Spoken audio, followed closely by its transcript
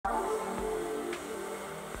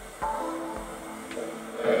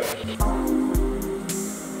What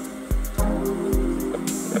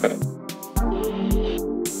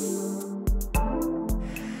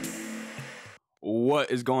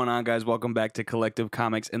is going on, guys? Welcome back to Collective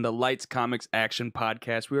Comics and the Lights Comics Action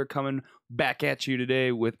Podcast. We are coming back at you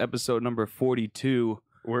today with episode number 42.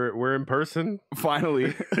 We're in person.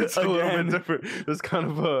 Finally, It's a little bit different. It's kind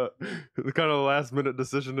of a last minute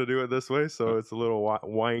decision to do it this way, so it's a little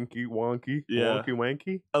wonky.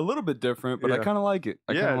 A little bit different, but I kind of like it.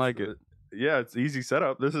 I kind of like it. Yeah, it's easy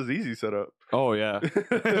setup. This is easy setup. Oh yeah,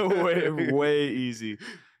 way easy.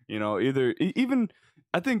 You know, even.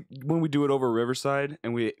 I think when we do it over Riverside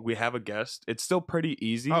and we have a guest, it's still pretty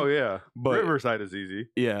easy. Oh, yeah. But Riverside is easy.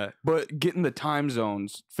 Yeah. But getting the time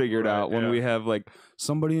zones figured out when we have like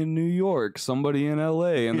somebody in New York, somebody in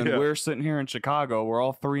LA, and then we're sitting here in Chicago. We're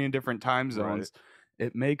all three in different time zones. Right.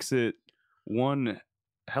 It makes it one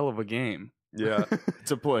hell of a game. Yeah.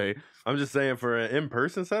 To play. I'm just saying, for an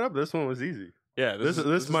in-person setup, this one was easy. Yeah, this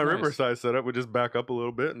is my nice. Riverside setup. We just back up a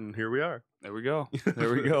little bit, and here we are. There we go.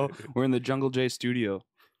 There we go. We're in the Jungle J studio.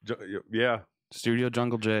 Yeah. Studio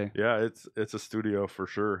Jungle J. Yeah, it's a studio for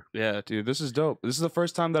sure. Yeah, dude, this is dope. This is the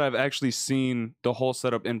first time that I've actually seen the whole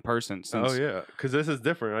setup in person. Since... Oh, yeah, because this is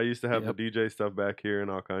different. I used to have the DJ stuff back here and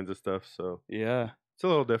all kinds of stuff, so... Yeah. It's a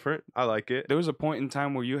little different. I like it. There was a point in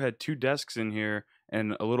time where you had two desks in here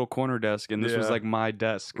and a little corner desk, and this was like my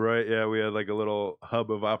desk. Right, yeah, we had like a little hub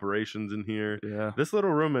of operations in here. Yeah. This little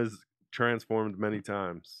room has transformed many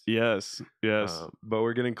times. Yes. But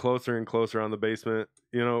we're getting closer and closer on the basement.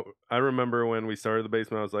 You know, I remember when we started the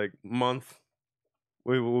basement, I was like, month.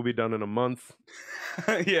 We'll be done in a month.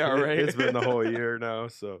 Yeah, right. It's been the whole year now,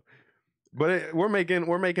 so... But we're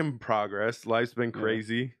making progress. Life's been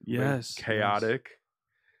crazy. Yes. Been chaotic. Yes.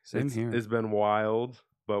 Same here. It's been wild,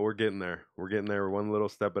 but we're getting there. We're getting there one little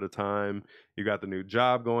step at a time. You got the new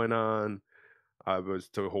job going on. I was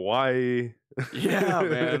to Hawaii. Yeah,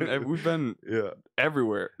 man. We've been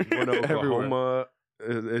everywhere. Went to Oklahoma.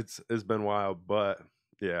 It's been wild, but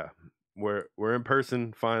yeah, we're in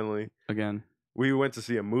person finally. Again. We went to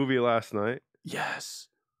see a movie last night. Yes.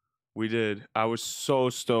 We did. I was so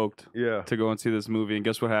stoked to go and see this movie, and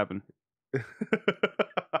guess what happened?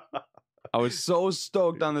 I was so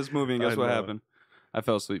stoked on this movie, and guess what happened? I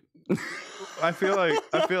fell asleep. I feel like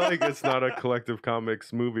it's not a Collective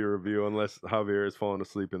Comics movie review unless Javier is falling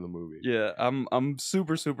asleep in the movie. Yeah, I'm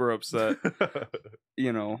super upset.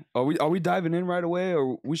 You know, are we diving in right away,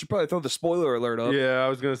 or we should probably throw the spoiler alert up? Yeah, I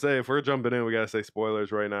was gonna say, if we're jumping in, we gotta say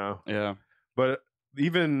spoilers right now. Yeah, but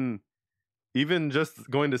even just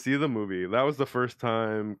going to see the movie, that was the first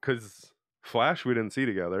time, because Flash we didn't see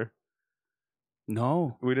together.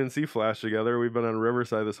 No, we didn't see Flash together. We've been on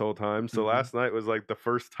Riverside this whole time. So last night was like the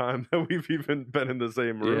first time that we've even been in the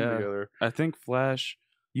same room together. I think Flash,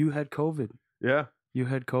 you had COVID. Yeah. You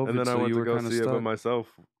had COVID. And then I went to go see it by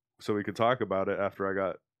myself so we could talk about it after I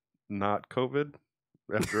got not COVID.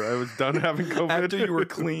 After I was done having COVID. After you were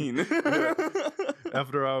clean.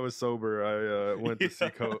 After I was sober, I went to see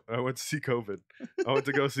COVID. I went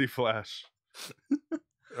to go see Flash.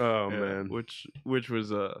 Oh man. Which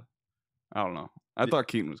was I don't know. I thought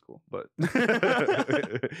Keaton was cool, but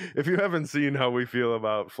if you haven't seen how we feel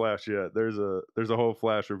about Flash yet, there's a whole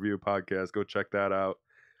Flash review podcast. Go check that out.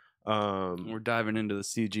 We're diving into the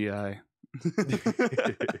CGI.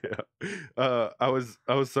 I was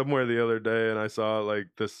somewhere the other day and I saw like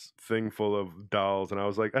this thing full of dolls, and I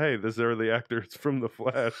was like, "Hey, these are the actors from the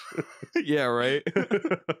Flash." Yeah, right.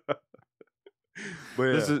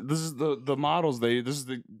 But this is the models. It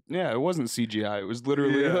wasn't CGI. It was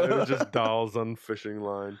literally it was just dolls on fishing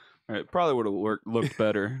line. It probably would have looked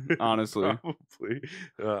better, honestly. Probably.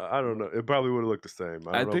 I don't know. It probably would have looked the same.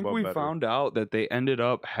 I think we found out that they ended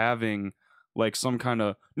up having like some kind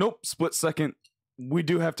of split second. We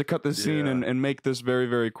do have to cut this scene and make this very,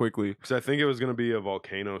 very quickly. Because I think it was going to be a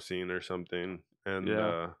volcano scene or something. And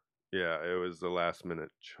it was the last minute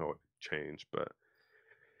change, but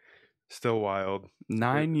still wild.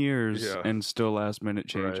 9 years and still last minute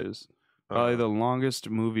changes. Right. Probably the longest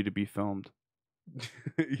movie to be filmed.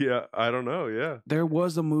 Yeah, I don't know. Yeah. There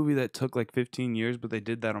was a movie that took like 15 years, but they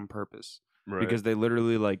did that on purpose. Right. Because they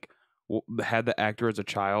literally like had the actor as a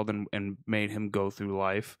child and made him go through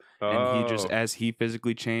life. And he just, as he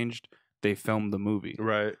physically changed, they filmed the movie.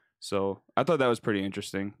 Right. So I thought that was pretty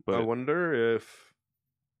interesting. But I wonder if,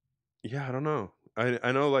 I don't know.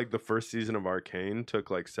 I know like the first season of Arcane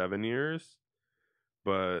took like 7 years,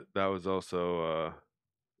 but that was also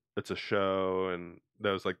it's a show, and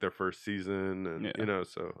that was like their first season, and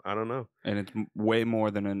so I don't know. And it's way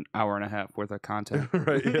more than an hour and a half worth of content.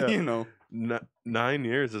 Right, yeah. 9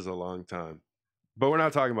 years is a long time. But we're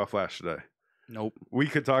not talking about Flash today. Nope. We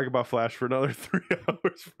could talk about Flash for another 3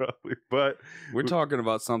 hours probably, but we're talking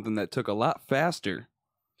about something that took a lot faster.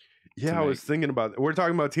 Yeah, I was thinking about it. We're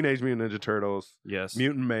talking about Teenage Mutant Ninja Turtles. Yes.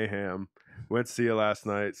 Mutant Mayhem. Went to see it last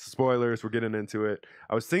night. Spoilers, we're getting into it.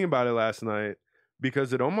 I was thinking about it last night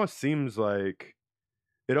because it almost seems like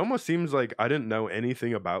I didn't know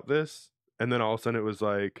anything about this. And then all of a sudden it was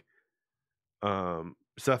like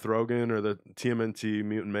Seth Rogen or the TMNT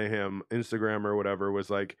Mutant Mayhem Instagram or whatever was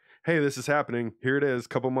like, hey, this is happening. Here it is.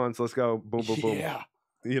 Couple months. Let's go. Boom, boom, boom. Yeah.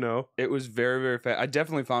 You know? It was very, very fast. I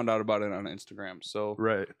definitely found out about it on Instagram. So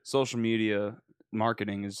right. Social media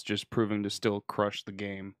marketing is just proving to still crush the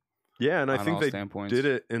game. Yeah, and I think they did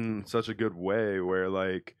it in such a good way where,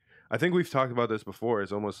 like, I think we've talked about this before.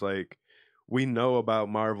 It's almost like we know about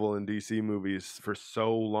Marvel and DC movies for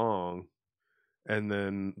so long. And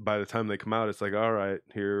then by the time they come out, it's like, all right,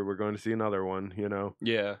 here, we're going to see another one, you know?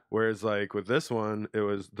 Yeah. Whereas, like, with this one, it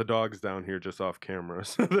was the dog's down here just off camera.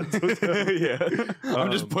 So yeah.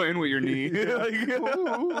 I'm just playing with your knee. Like,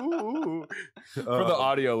 for the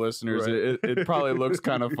audio listeners, right. it probably looks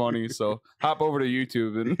kind of funny. So hop over to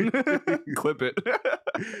YouTube and clip it.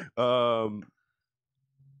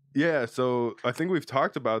 Yeah, so I think we've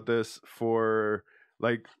talked about this for,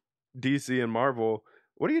 like, DC and Marvel.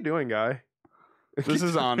 What are you doing, guy? This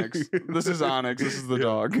is Onyx. This is Onyx. This is the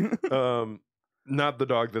dog. Not the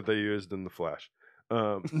dog that they used in the Flash.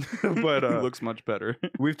 But it looks much better.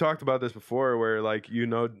 We've talked about this before where, like, you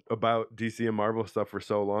know about DC and Marvel stuff for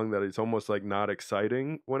so long that it's almost like not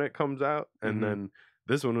exciting when it comes out. And then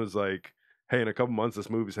this one was like, hey, in a couple months this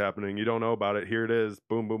movie's happening. You don't know about it. Here it is.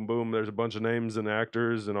 Boom, boom, boom. There's a bunch of names and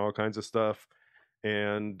actors and all kinds of stuff.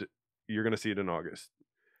 And you're going to see it in August.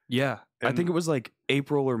 Yeah. And I think it was like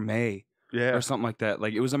April or May. Yeah. Or something like that.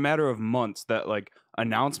 Like, it was a matter of months that, like,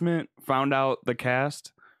 announcement found out the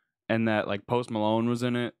cast and that, like, Post Malone was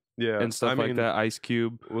in it. Yeah. And stuff like that. Ice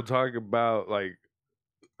Cube. We'll talk about, like,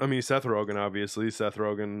 I mean, Seth Rogen, obviously. Seth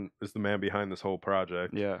Rogen is the man behind this whole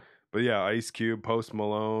project. Yeah. But yeah, Ice Cube, Post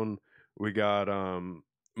Malone. We got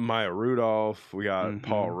Maya Rudolph. We got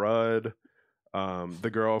Paul Rudd. The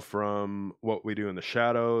girl from What We Do in the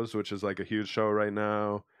Shadows, which is, like, a huge show right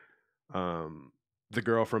now. The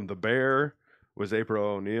girl from The Bear was April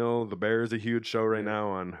O'Neil. The Bear is a huge show right now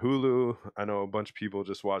on Hulu. I know a bunch of people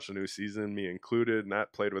just watched a new season, me included, and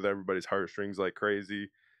that played with everybody's heartstrings like crazy.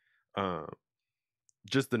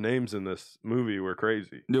 Just the names in this movie were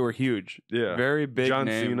crazy. They were huge. Yeah. Very big John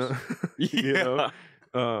names. Cena. You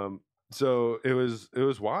know? So it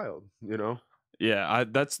was wild, you know? Yeah,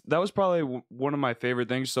 that was probably one of my favorite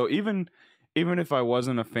things. So even if I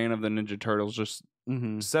wasn't a fan of the Ninja Turtles, just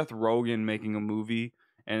Seth Rogen making a movie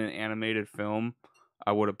and an animated film,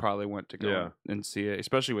 I would have probably went to go and see it,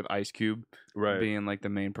 especially with Ice Cube being, like, the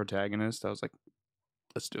main protagonist. I was like,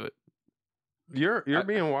 let's do it. You're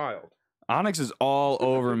being wild. Onyx is all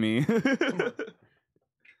over me. Come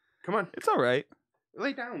on. It's all right.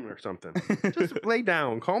 Lay down or something. Just lay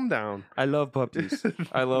down. Calm down. I love puppies.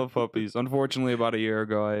 I love puppies. Unfortunately, about a year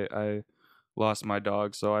ago, I lost my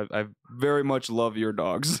dog, so I very much love your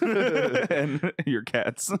dogs and your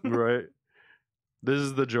cats. Right. This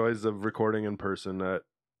is the joys of recording in person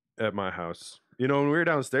at my house. You know, when we were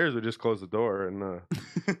downstairs, we just closed the door and,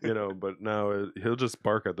 you know, but now he'll just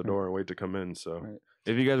bark at the door and wait to come in. So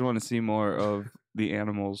if you guys want to see more of the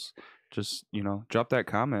animals, just, you know, drop that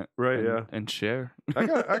comment. Right. And share. I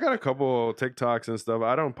got a couple TikToks and stuff.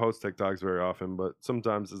 I don't post TikToks very often, but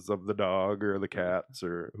sometimes it's of the dog or the cats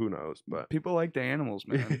or who knows. But people like the animals,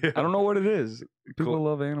 man. Yeah. I don't know what it is. People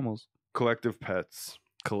love animals. Collective pets.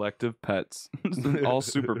 All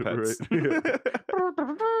super pets.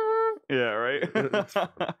 Yeah, right.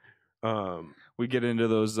 We get into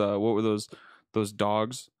those. What were those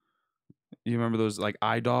dogs? You remember those, like,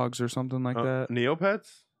 eye dogs or something like that?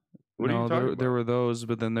 Neopets? What are you talking about? There were those,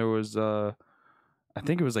 but then there was I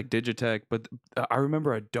think it was like Digitech, but I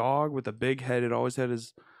remember a dog with a big head. It always had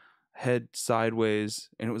his head sideways,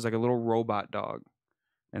 and it was like a little robot dog,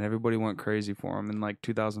 and everybody went crazy for him in, like,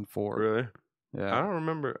 2004. Really? Yeah. I don't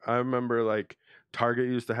remember. I remember, like, Target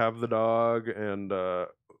used to have the dog, and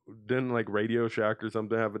didn't, like, Radio Shack or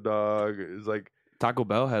something have a dog? It's like Taco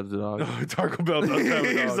Bell has the dog. Oh, Taco Bell does have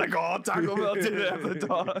a dog. He's like, oh, Taco Bell didn't have the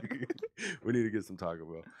dog. We need to get some Taco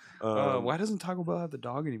Bell. Why doesn't Taco Bell have the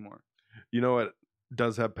dog anymore? You know what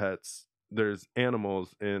does have pets? There's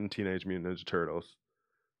animals in Teenage Mutant Ninja Turtles.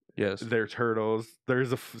 Yes. They're turtles.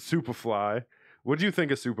 There's a Superfly. What do you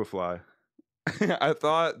think of Superfly? I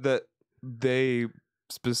thought that they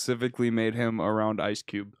specifically made him around Ice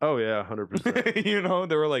Cube. Oh, yeah, 100%. You know,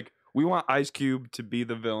 they were like, we want Ice Cube to be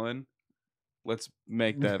the villain. let's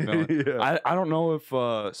make that villain. I don't know if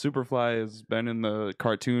Superfly has been in the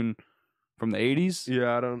cartoon from the 80s.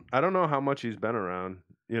 Yeah, I don't know how much he's been around.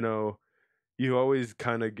 You know, you always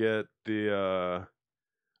kind of get the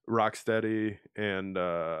Rocksteady and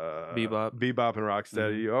Bebop and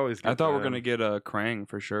Rocksteady. You always get I thought them. we're gonna get Krang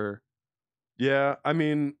for sure. Yeah, I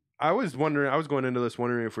mean, I was going into this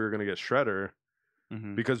wondering if we were gonna get Shredder.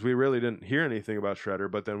 Because we really didn't hear anything about Shredder,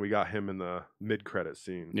 but then we got him in the mid-credit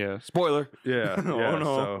scene. Yeah, spoiler. Yeah, oh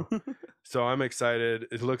no. So I'm excited.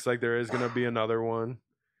 It looks like there is going to be another one.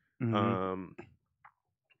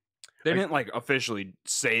 They didn't like officially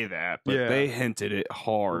say that, but they hinted it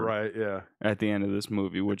hard. Right, yeah. At the end of this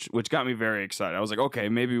movie, which got me very excited. I was like, okay,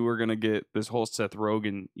 maybe we're going to get this whole Seth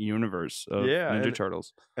Rogen universe of Ninja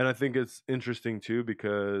Turtles. And I think it's interesting too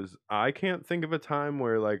because I can't think of a time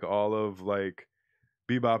where like all of like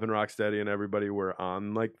Bebop and Rocksteady and everybody were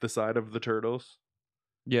on like the side of the Turtles.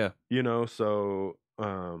 Yeah. You know, so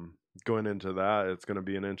going into that, it's going to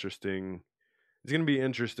be interesting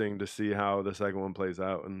to see how the second one plays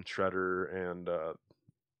out, and Shredder and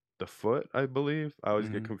the Foot, I believe. I always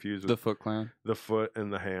get confused with the Foot Clan. The Foot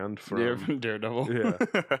and the Hand from Daredevil. Yeah.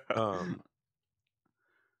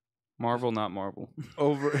 Marvel, not Marvel.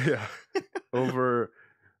 Over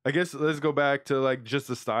I guess let's go back to like just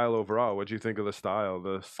the style overall. What do you think of the style,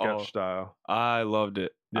 the sketch style? I loved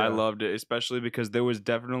it. Yeah. I loved it, especially because there was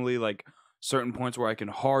definitely like certain points where I can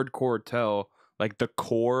hardcore tell like the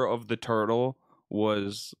core of the turtle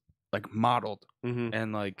was like modeled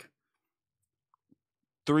and like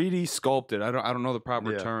 3D sculpted. I don't know the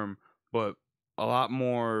proper term, but a lot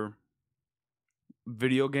more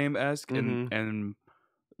video game-esque and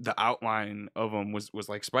the outline of them was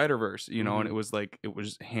like Spider-Verse, you know, and it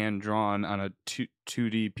was hand drawn on a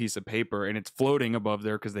 2D piece of paper, and it's floating above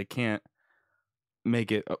there because they can't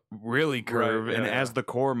make it really curve. Right, and as the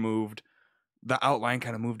core moved, the outline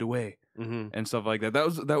kind of moved away and stuff like that.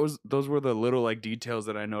 Those were the little like details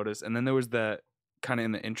that I noticed. And then there was that kind of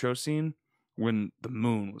in the intro scene when the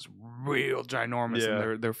moon was real ginormous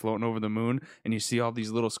and they're floating over the moon, and you see all these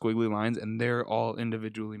little squiggly lines, and they're all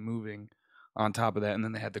individually moving on top of that, and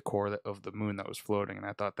then they had the core of the moon that was floating, and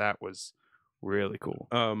I thought that was really cool.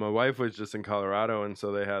 My wife was just in Colorado, and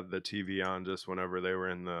so they had the TV on just whenever they were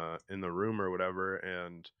in the room or whatever,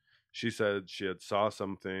 and she said she had saw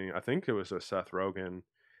something. I think it was a Seth Rogen,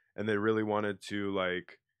 and they really wanted to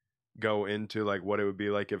like go into like what it would be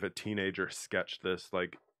like if a teenager sketched this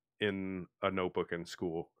like in a notebook in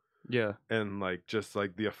school. Yeah. And like just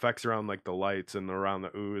like the effects around like the lights and around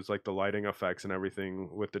the ooze, like the lighting effects and everything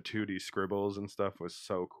with the 2D scribbles and stuff was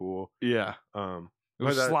so cool. Yeah. It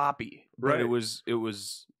was sloppy, but it was it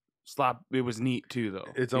was neat too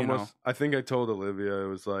though. It's almost I think I told Olivia it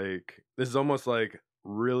was like this is almost like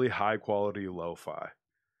really high quality lo-fi.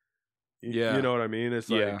 Yeah. You know what I mean?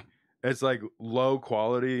 It's like it's like low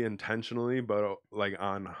quality intentionally, but like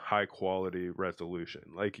on high quality resolution.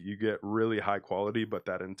 Like you get really high quality, but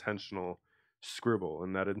that intentional scribble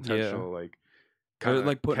and that intentional like kind of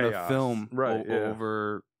like putting chaos. a film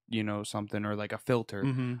over something, or like a filter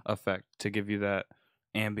effect to give you that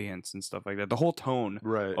ambience and stuff like that. The whole tone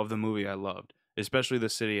of the movie I loved, especially the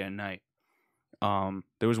city at night.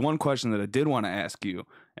 There was one question that I did want to ask you,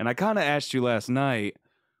 and I kind of asked you last night,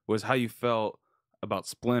 was how you felt about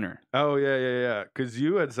Splinter. Oh yeah. Because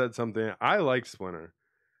you had said something. I like Splinter.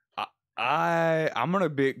 I'm gonna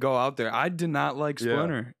go out there. I did not like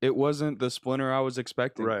Splinter. It wasn't the Splinter I was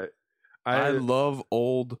expecting. Right. I love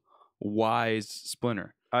old, wise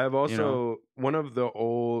Splinter. I have also one of the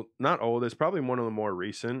not old. It's probably one of the more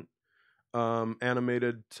recent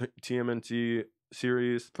animated TMNT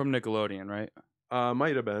series from Nickelodeon, right?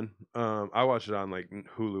 Might have been. I watched it on like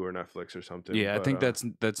Hulu or Netflix or something. Yeah, I think that's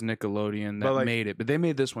Nickelodeon that made it, but they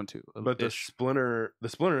made this one too. But the Splinter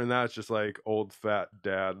in that's just like old fat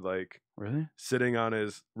dad, like really sitting on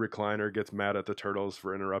his recliner, gets mad at the turtles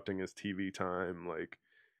for interrupting his TV time. Like,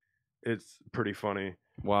 it's pretty funny.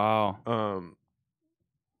 Wow.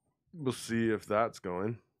 We'll see if that's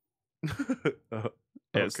going.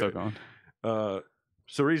 It's still going.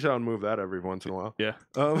 So reach out and move that every once in a while. Yeah.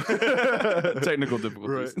 Technical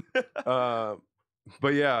difficulties. Right.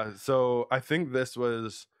 But yeah, so I think this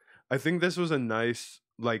was a nice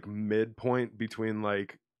like midpoint between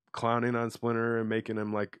like clowning on Splinter and making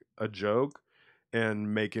him like a joke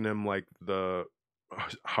and making him like the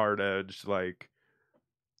hard edge, like,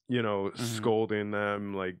 scolding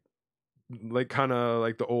them, like kind of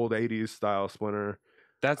like the old 80s style Splinter.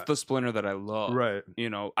 That's the Splinter that I love. Right.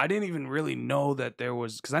 I didn't even really know that there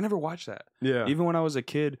was, because I never watched that. Yeah. Even when I was a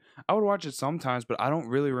kid, I would watch it sometimes, but I don't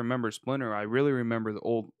really remember Splinter. I really remember the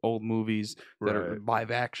old movies that are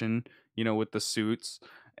live action, you know, with the suits,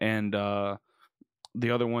 and the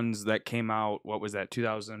other ones that came out, what was that,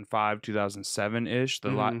 2005, 2007 ish,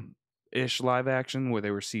 the live action where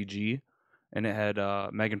they were CG, and it had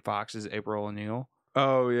Megan Fox's April O'Neil.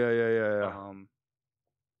 Oh yeah.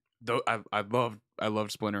 Though I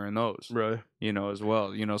loved Splinter in those, Right. you know, as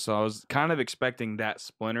well, you know. So I was kind of expecting that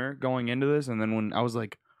Splinter going into this, and then when I was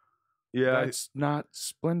like, yeah, that's not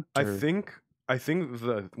Splinter. I think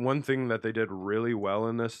the one thing that they did really well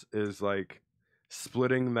in this is like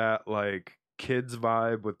splitting that like kids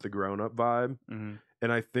vibe with the grown up vibe.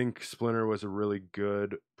 And I think Splinter was a really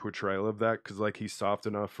good portrayal of that, because like he's soft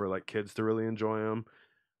enough for like kids to really enjoy him,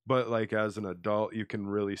 but like as an adult you can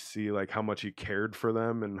really see like how much he cared for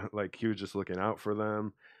them, and like he was just looking out for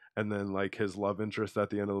them. And then like his love interest at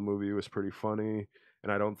the end of the movie was pretty funny,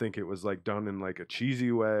 and I don't think it was like done in like a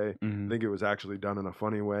cheesy way. I think it was actually done in a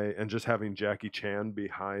funny way. And just having Jackie Chan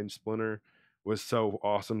behind Splinter was so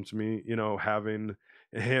awesome to me, you know, having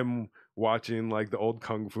him watching like the old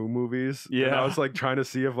kung fu movies. Yeah. And I was like trying to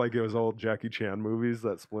see if like it was old Jackie Chan movies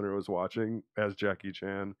that Splinter was watching as Jackie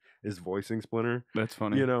Chan is voicing Splinter. That's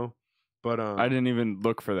funny. You know? But I didn't even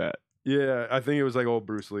look for that. Yeah, I think it was like old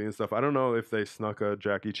Bruce Lee and stuff. I don't know if they snuck a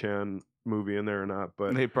Jackie Chan movie in there or not,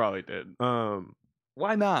 but they probably did.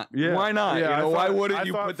 Why not? Yeah. Why not? Yeah, you know, why I wouldn't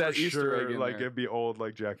you thought put that for Easter egg in like there? it'd be old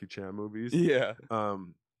like Jackie Chan movies. Yeah.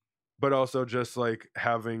 But also just like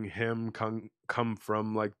having him come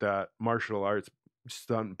from like that martial arts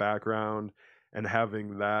stunt background and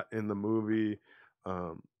having that in the movie.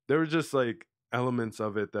 There were just like elements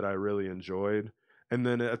of it that I really enjoyed. And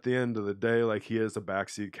then at the end of the day, like he is a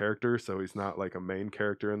backseat character, so he's not like a main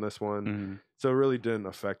character in this one. So it really didn't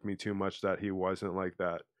affect me too much that he wasn't like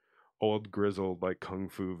that old grizzled like kung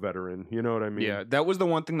fu veteran. You know what I mean? Yeah, that was the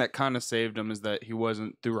one thing that kind of saved him, is that he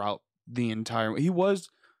wasn't throughout the entire. He was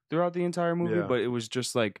throughout the entire movie, but it was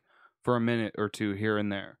just like for a minute or two here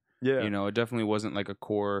and there. Yeah, you know, it definitely wasn't like a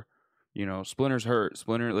core. You know, Splinter's hurt.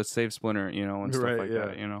 Splinter, let's save Splinter. You know, and stuff like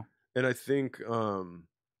that. You know, and I think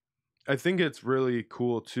it's really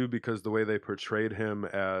cool too, because the way they portrayed him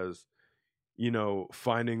as, you know,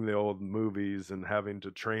 finding the old movies and having to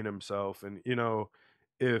train himself, and you know,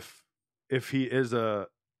 if he is a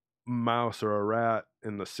mouse or a rat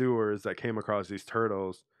in the sewers that came across these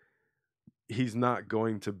turtles, he's not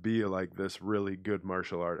going to be like this really good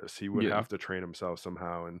martial artist. He would have to train himself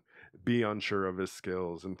somehow and be unsure of his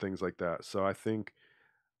skills and things like that. So I think,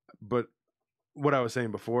 but what I was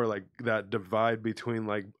saying before, like that divide between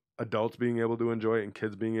like adults being able to enjoy it and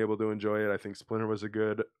kids being able to enjoy it, I think Splinter was a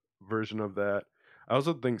good version of that. I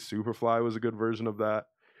also think Superfly was a good version of that.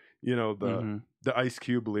 You know, the Ice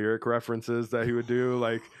Cube lyric references that he would do,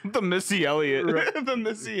 like the Missy Elliott, the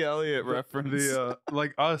Missy Elliott reference. The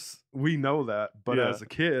like us, we know that, but as a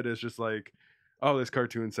kid, it's just like, oh, this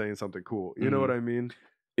cartoon's saying something cool. You know what I mean?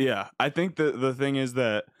 Yeah, I think the thing is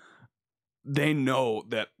that they know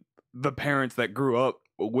that the parents that grew up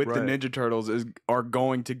with the Ninja Turtles are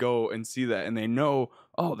going to go and see that, and they know,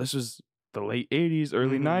 oh, this was the late 80s,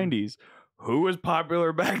 early 90s. Who was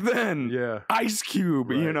popular back then? Yeah, Ice Cube,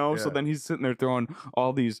 you know? So then he's sitting there throwing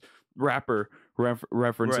all these rapper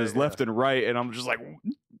references left and right, and I'm just like,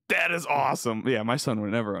 that is awesome. Yeah, my son would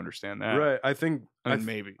never understand that. Right. I think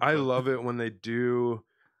maybe. I love it when they do,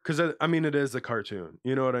 because I mean, it is a cartoon.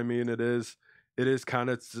 You know what I mean? It is kind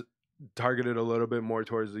of targeted a little bit more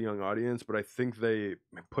towards the young audience, but I think they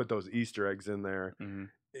put those Easter eggs in there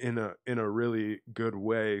in a really good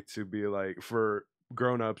way to be like, for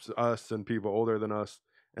grown-ups, us and people older than us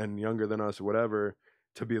and younger than us, whatever,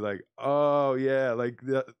 to be like, oh yeah, like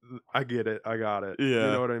I get it, I got it. You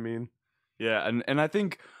know what I mean? Yeah, and I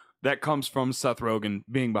think that comes from Seth Rogen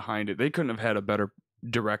being behind it. They couldn't have had a better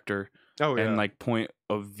director and like point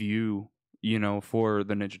of view, you know, for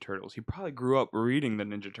the Ninja Turtles. He probably grew up reading the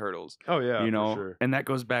Ninja Turtles. Oh yeah, you know, for sure. And that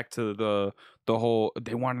goes back to the whole,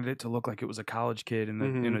 they wanted it to look like it was a college kid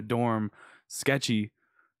in a dorm, sketchy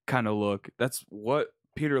kind of look. That's what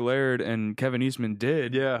Peter Laird and Kevin Eastman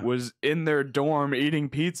did. Was in their dorm eating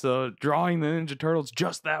pizza, drawing the Ninja Turtles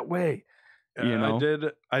just that way. You know?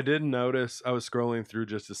 I did notice, I was scrolling through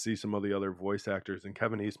just to see some of the other voice actors, and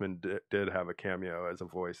Kevin Eastman did have a cameo as a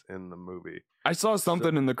voice in the movie. I saw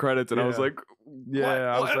something in the credits, and I was like, what?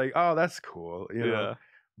 I was like, oh, that's cool. You know?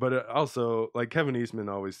 But also, like, Kevin Eastman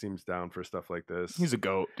always seems down for stuff like this. He's a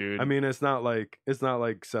goat, dude. I mean, it's not like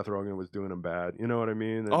Seth Rogen was doing him bad. You know what I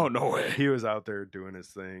mean? And oh, no way. He was out there doing his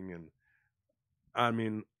thing, and I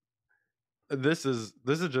mean, this is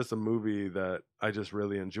just a movie that I just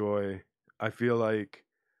really enjoy. I feel like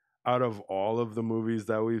out of all of the movies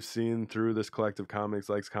that we've seen through this Collective Comics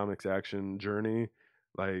Likes Comics Action journey,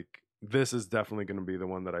 like, this is definitely going to be the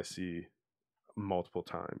one that I see multiple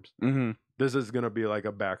times. Mm-hmm. This is going to be like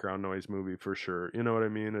a background noise movie for sure. You know what I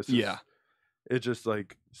mean? It's just, it's just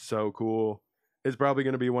like so cool. It's probably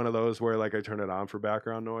going to be one of those where like I turn it on for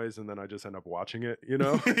background noise and then I just end up watching it, you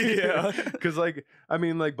know? Yeah. Because like, I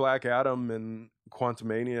mean, like Black Adam and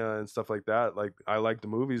Quantumania and stuff like that, like I like the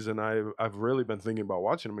movies and I've really been thinking about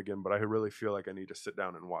watching them again, but I really feel like I need to sit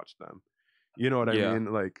down and watch them. You know what I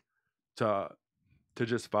mean? Like to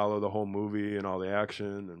just follow the whole movie and all the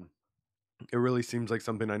action, and it really seems like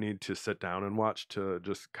something I need to sit down and watch to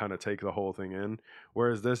just kind of take the whole thing in.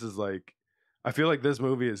 Whereas this is like, I feel like this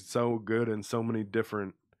movie is so good in so many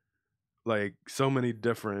different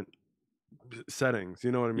settings.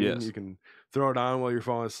 You know what I mean? Yes. You can throw it on while you're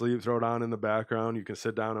falling asleep, throw it on in the background. You can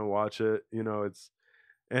sit down and watch it. You know,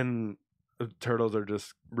 and Turtles are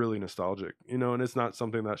just really nostalgic, you know, and it's not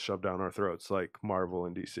something that's shoved down our throats like Marvel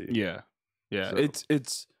and DC. Yeah. Yeah. So.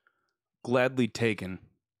 It's gladly taken.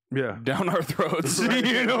 Yeah, down our throats. Right.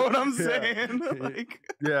 You know what I'm saying? Like,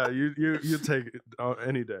 yeah, you take it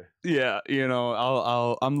any day. Yeah, you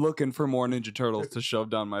know, I'm looking for more Ninja Turtles to shove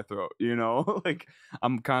down my throat. You know, like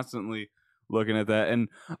I'm constantly looking at that, and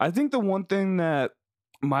I think the one thing that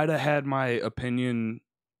might have had my opinion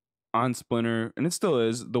on Splinter, and it still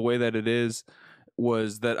is the way that it is,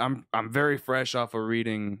 was that I'm very fresh off of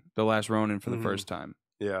reading The Last Ronin for the first time.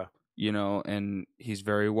 Yeah. You know, and he's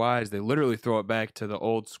very wise. They literally throw it back to the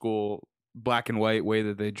old school black and white way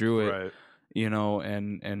that they drew it, right. You know,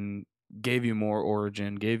 and gave you more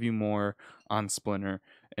origin, gave you more on Splinter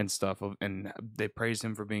and stuff. And they praised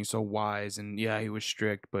him for being so wise. And yeah, he was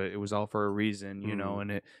strict, but it was all for a reason, you know,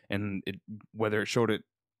 and it whether it showed it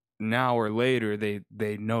now or later,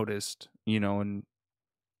 they noticed, you know, and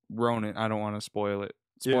Ronin, I don't want to spoil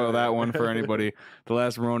that one for anybody. The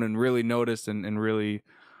Last Ronin really noticed and really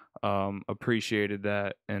appreciated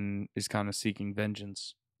that, and is kind of seeking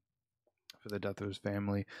vengeance for the death of his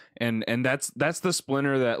family, and that's the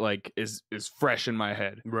Splinter that like is fresh in my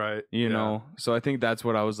head, right? You know, so I think that's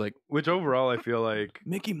what I was like. Which overall, I feel like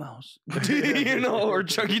Mickey Mouse, you know, or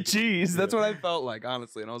Chuck E. Cheese. That's what I felt like,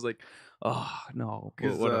 honestly, and I was like, oh no,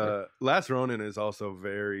 because Last Ronin is also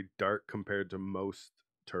very dark compared to most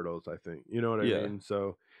Turtles. I think, you know what I mean.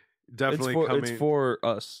 So. Definitely it's for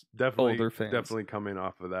us, definitely older fans. Definitely coming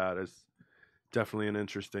off of that is definitely an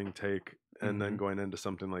interesting take, and then going into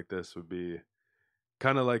something like this would be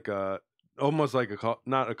kind of like almost like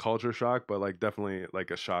not a culture shock, but like definitely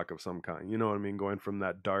like a shock of some kind. You know what I mean? Going from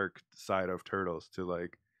that dark side of Turtles to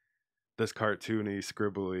like this cartoony,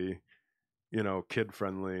 scribbly, you know, kid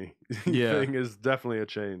friendly thing is definitely a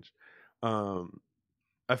change.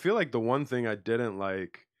 I feel like the one thing I didn't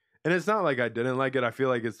like. And it's not like I didn't like it. I feel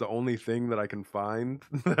like it's the only thing that I can find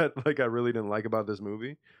that like I really didn't like about this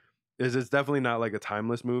movie. Is it's definitely not like a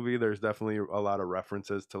timeless movie. There's definitely a lot of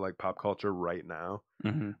references to like pop culture right now.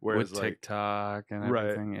 Whereas with TikTok and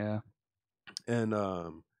everything, yeah. And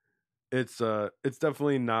it's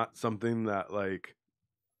definitely not something that like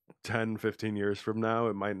 10, 15 years from now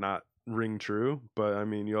it might not ring true. But I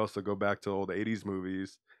mean, you also go back to old 80s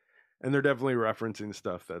movies, and they're definitely referencing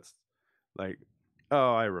stuff that's like,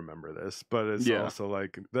 oh, I remember this, but it's also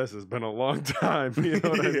like, this has been a long time, you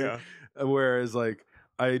know what I mean? Whereas like,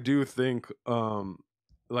 I do think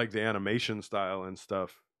like the animation style and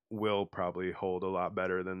stuff will probably hold a lot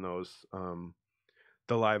better than those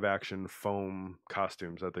the live action foam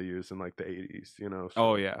costumes that they used in like the 80s, you know?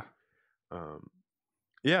 So, yeah,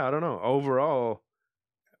 I don't know. Overall,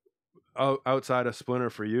 outside of Splinter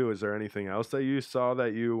for you, is there anything else that you saw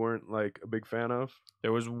that you weren't like a big fan of?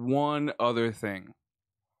 There was one other thing,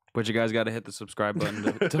 but you guys got to hit the subscribe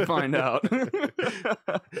button to find out.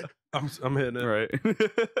 I'm hitting it. Right.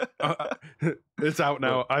 It's out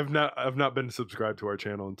now. I've not been subscribed to our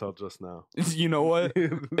channel until just now. You know what?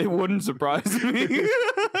 It wouldn't surprise me.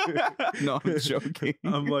 No, I'm joking.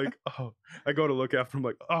 I'm like, oh, I go to look after. I'm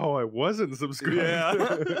like, oh, I wasn't subscribed.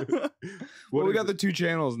 Yeah. Well, we got the 2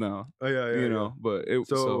 channels now. Oh yeah, you know, but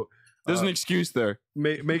so there's an excuse there.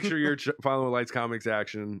 Make sure you're following Lights Comics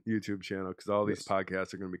Action YouTube channel, because all these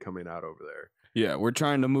podcasts are going to be coming out over there. Yeah, we're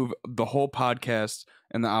trying to move the whole podcast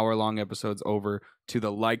and the hour-long episodes over to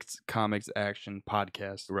the Lights Comics Action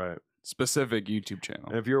podcast. Right. Specific YouTube channel.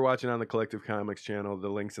 And if you're watching on the Collective Comics channel, the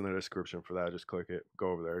link's in the description for that. Just click it.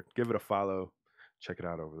 Go over there. Give it a follow. Check it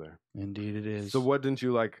out over there. Indeed it is. So what didn't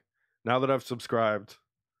you like? Now that I've subscribed.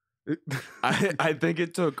 I think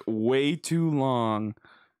it took way too long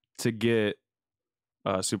to get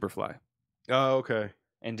Superfly. Oh, okay.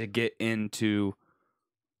 And to get into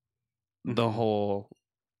the whole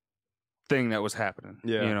thing that was happening.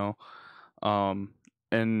 Yeah. You know?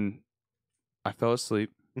 And I fell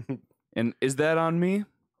asleep. And is that on me?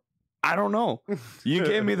 I don't know. You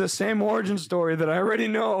gave me the same origin story that I already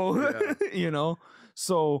know, you know?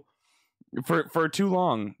 So for too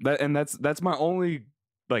long, that's my only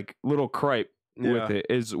like little gripe with it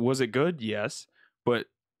is, was it good? Yes. But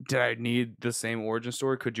did I need the same origin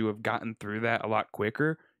story? Could you have gotten through that a lot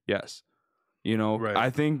quicker? Yes. You know, I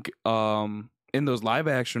think in those live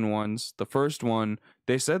action ones, the first one,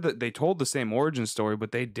 they said that they told the same origin story,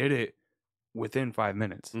 but they did it within 5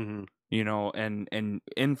 minutes. You know, and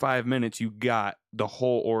in 5 minutes you got the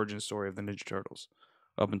whole origin story of the Ninja Turtles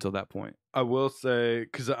up until that point. I will say,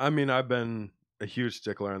 because I mean, I've been a huge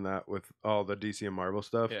stickler on that with all the DC and Marvel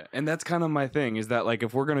stuff. Yeah, and that's kind of my thing, is that like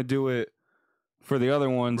if we're gonna do it for the other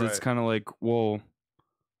ones, it's kind of like, well,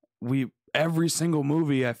 every single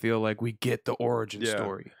movie, I feel like we get the origin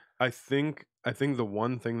story. I think the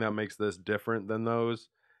one thing that makes this different than those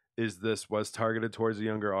is this was targeted towards a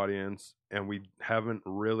younger audience, and we haven't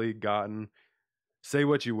really gotten. Say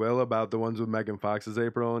what you will about the ones with Megan Fox as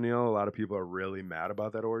April O'Neil, a lot of people are really mad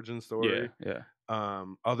about that origin story. Yeah.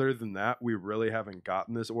 Other than that, we really haven't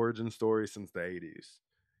gotten this origin story since the 80s.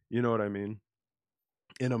 You know what I mean?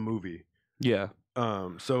 In a movie. Yeah.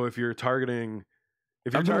 So if you're targeting,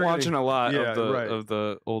 I've been watching a lot of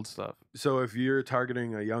the old stuff. So if you're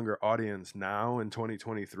targeting a younger audience now in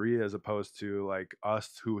 2023, as opposed to like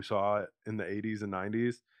us who saw it in the 80s and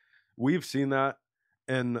 90s, we've seen that.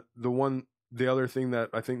 And the other thing that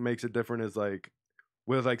I think makes it different is like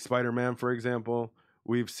with like Spider-Man, for example,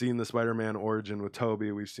 we've seen the Spider-Man origin with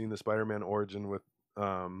Tobey. We've seen the Spider-Man origin with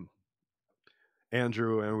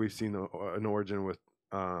Andrew, and we've seen an origin with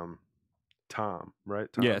Tom,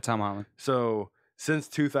 right? Tom. Yeah, Tom Holland. So since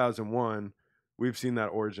 2001, we've seen that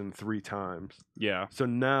origin 3 times. Yeah. So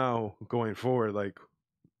now going forward, like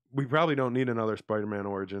we probably don't need another Spider-Man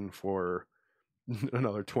origin for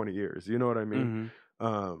another 20 years. You know what I mean?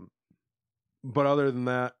 But other than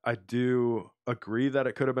that, I do agree that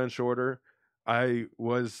it could have been shorter. I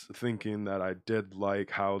was thinking that I did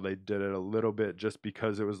like how they did it a little bit, just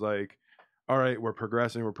because it was like, all right, we're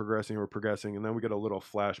progressing. And then we get a little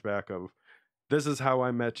flashback of, this is how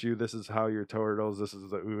I met you. This is how you're turtles. This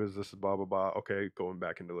is the ooze. This is blah, blah, blah. Okay, going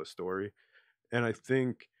back into the story. And I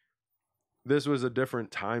think this was a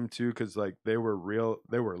different time too, because like they were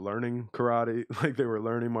learning karate. Like they were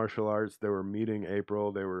learning martial arts. They were meeting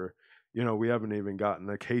April. They were, you know, we haven't even gotten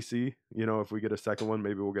a Casey. You know, if we get a second one,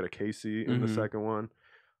 maybe we'll get a Casey in the second one.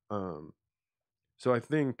 So I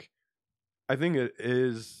think it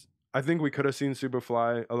is. I think we could have seen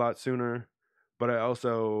Superfly a lot sooner, but I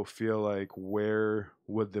also feel like, where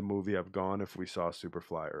would the movie have gone if we saw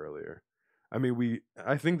Superfly earlier? I mean,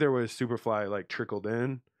 I think there was Superfly like trickled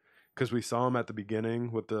in, because we saw him at the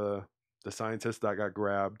beginning with the scientist that got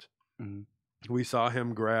grabbed. We saw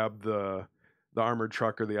him grab the armored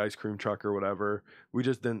truck or the ice cream truck or whatever. We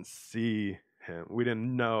just didn't see him. We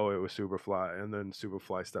didn't know it was Superfly. And then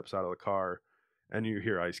Superfly steps out of the car and you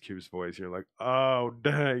hear Ice Cube's voice. You're like, oh,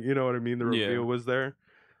 dang. You know what I mean? The reveal was there.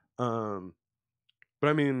 But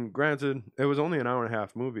I mean, granted, it was only an 1.5-hour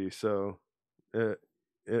movie. So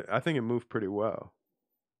I think it moved pretty well.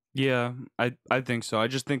 Yeah, I think so. I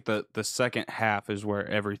just think that the second half is where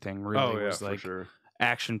everything really was like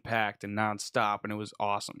action-packed and nonstop, and it was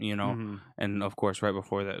awesome, you know? And of course, right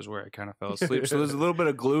before that is where I kind of fell asleep. So there's a little bit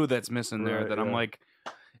of glue that's missing there that I'm like,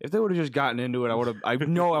 if they would have just gotten into it, I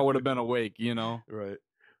would have been awake, you know? Right.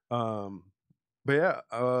 But yeah,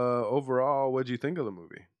 overall, what'd you think of the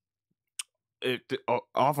movie?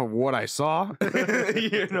 Off of what I saw,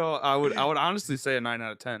 you know, I would honestly say a 9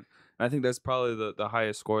 out of 10. I think that's probably the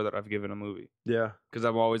highest score that I've given a movie. Yeah. Because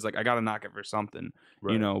I'm always like, I got to knock it for something,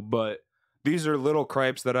 you know. But these are little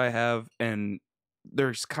gripes that I have, and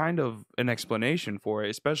there's kind of an explanation for it,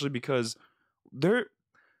 especially because there's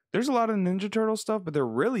a lot of Ninja Turtle stuff, but there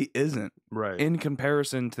really isn't. Right. In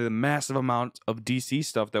comparison to the massive amount of DC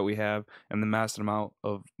stuff that we have and the massive amount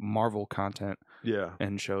of Marvel content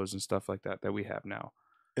and shows and stuff like that we have now.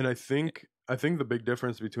 And I think the big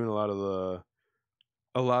difference between a lot of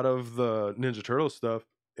the Ninja Turtle stuff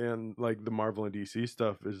and like the Marvel and DC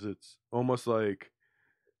stuff is it's almost like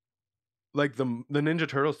the Ninja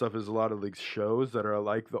Turtle stuff is a lot of like shows that are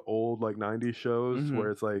like the old like 90s shows where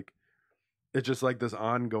it's like it's just like this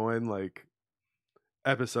ongoing like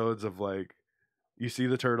episodes of like you see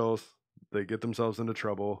the turtles, they get themselves into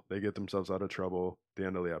trouble, they get themselves out of trouble, the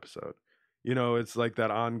end of the episode. You know, it's like that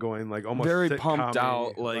ongoing like almost very pumped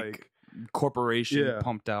out like corporation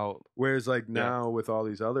pumped out. Whereas like now with all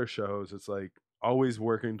these other shows, it's like always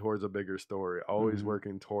working towards a bigger story, always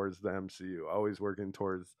working towards the MCU, always working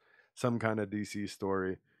towards some kind of DC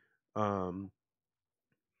story. And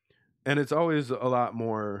it's always a lot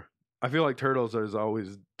more I feel like Turtles is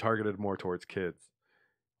always targeted more towards kids.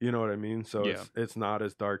 You know what I mean? So it's not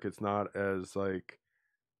as dark. It's not as like,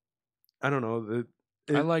 I don't know.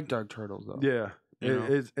 I like Dark Turtles though. Yeah,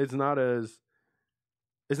 it's not as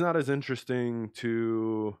interesting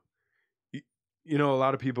to, you know, a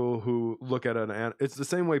lot of people who look at it's the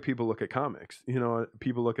same way people look at comics. You know,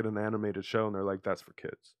 people look at an animated show and they're like, that's for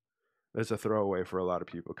kids. It's a throwaway for a lot of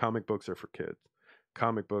people. Comic books are for kids.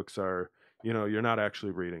 Comic books are, you know, you're not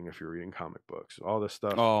actually reading if you're reading comic books. All this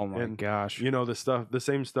stuff. Oh my gosh. You know, the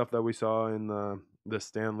same stuff that we saw in the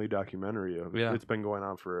Stan Lee documentary. It's been going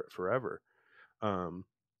on for forever. And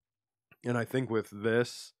I think with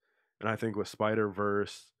this, and I think with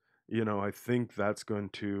Spider-Verse, you know, I think that's going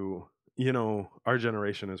to, you know, our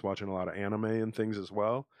generation is watching a lot of anime and things as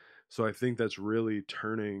well. So I think that's really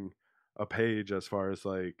turning a page as far as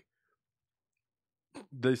like,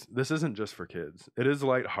 this isn't just for kids. It is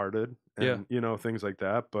lighthearted and you know, things like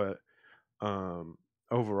that, but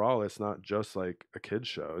overall it's not just like a kids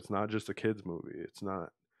show. It's not just a kids movie. It's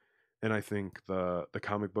not. And I think the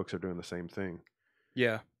comic books are doing the same thing.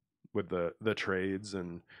 Yeah. With the trades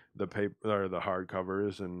and the paper or the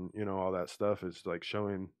hardcovers and, you know, all that stuff is like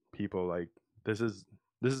showing people like this is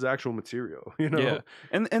actual material, you know? Yeah.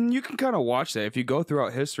 And you can kind of watch that if you go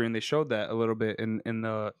throughout history, and they showed that a little bit in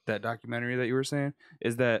that documentary that you were saying,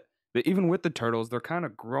 is that even with the Turtles, they're kind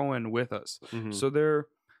of growing with us. Mm-hmm. So they're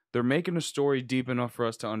making a story deep enough for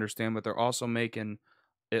us to understand, but they're also making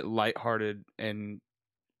it lighthearted and,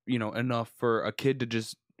 you know, enough for a kid to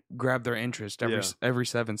just grab their interest every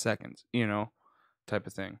 7 seconds, you know, type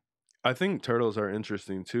of thing. I think Turtles are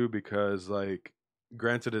interesting too because, like,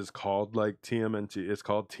 granted it's called like TMNT, it's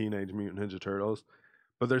called Teenage Mutant Ninja Turtles,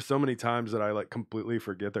 but there's so many times that I like completely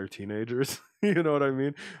forget they're teenagers. You know what I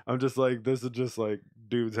mean? I'm just like, this is just like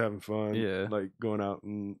dudes having fun, like going out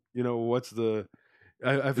and, you know, what's the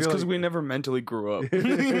I feel because we never mentally grew up.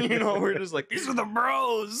 You know, we're just like, these are the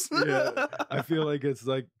bros. Yeah, I feel like it's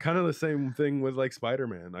like kind of the same thing with like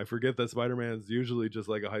Spider-Man. I forget that Spider-Man's usually just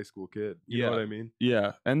like a high school kid. You know what I mean?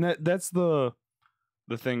 Yeah, and that's the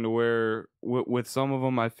thing to where with some of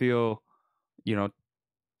them, I feel, you know,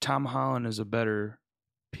 Tom Holland is a better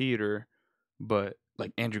Peter, but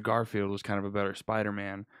like Andrew Garfield was kind of a better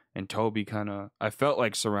Spider-Man, and Toby kind of, I felt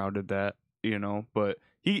like surrounded that, you know, but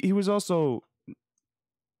he was also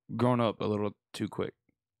grown up a little too quick.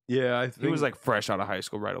 Yeah, I think he was like fresh out of high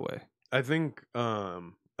school right away. I think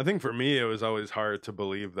for me it was always hard to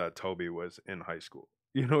believe that Toby was in high school.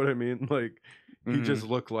 You know what I mean? Like he just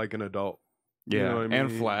looked like an adult. Yeah, you know what I mean?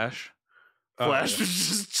 And Flash was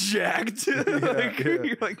just jacked.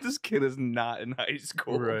 You're like, this kid is not in high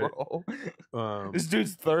school, bro. This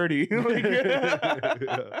dude's 30.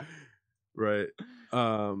 Yeah. Right.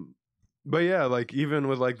 But yeah, like even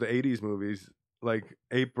with like the 80s movies, like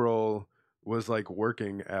April was like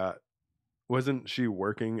wasn't she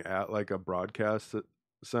working at like a broadcast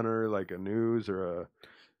center, like a news or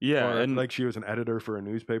and like she was an editor for a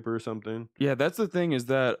newspaper or something? Yeah, that's the thing is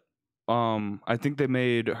that I think they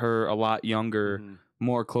made her a lot younger,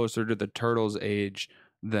 more closer to the Turtles' age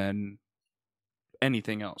than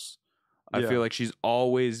anything else. I feel like she's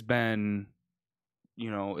always been, you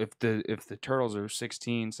know, if the Turtles are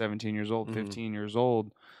 16, 17 years old, 15 years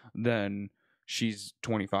old, then she's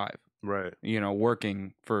 25. Right. You know,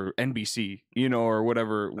 working for NBC, you know, or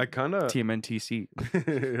whatever. I kind of TMNT.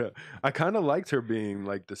 Yeah. I kind of liked her being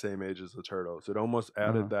like the same age as the Turtles. It almost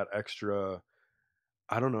added that extra,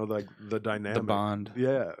 I don't know, like the dynamic. The bond.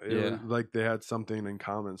 Yeah. Was, like they had something in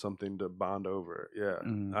common, something to bond over. Yeah.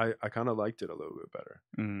 I kind of liked it a little bit better.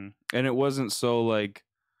 And it wasn't so like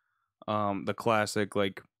the classic,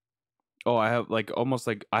 like, oh, I have like almost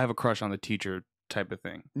like I have a crush on the teacher type of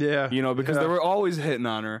thing. Yeah. You know, because they were always hitting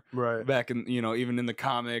on her. Right. Back in, you know, even in the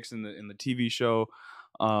comics and in the TV show.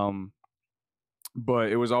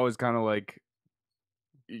 But it was always kind of like,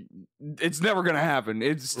 it's never going to happen.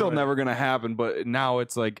 It's still never going to happen. But now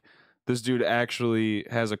it's like this dude actually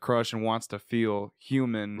has a crush and wants to feel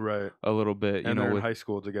human a little bit. And you know, they're in high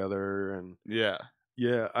school together. And yeah.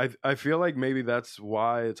 I feel like maybe that's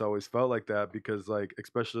why it's always felt like that, because like,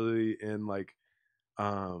 especially in like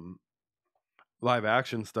live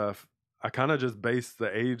action stuff, I kind of just base the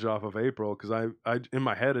age off of April because I in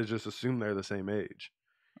my head I just assume they're the same age.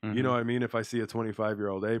 You know what I mean? If I see a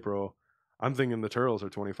 25-year-old April, I'm thinking the Turtles are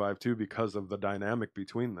 25 too because of the dynamic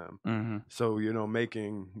between them. So, you know,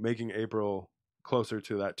 making April closer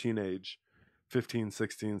to that teenage 15,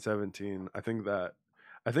 16, 17, I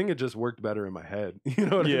think it just worked better in my head. You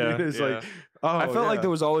know what I mean? It's like, I felt like there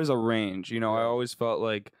was always a range. You know, I always felt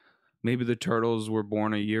like maybe the Turtles were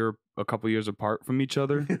born a year a couple years apart from each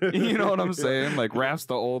other. You know what I'm saying? Like Raph's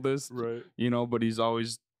the oldest, right? You know, but he's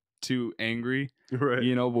always too angry, right?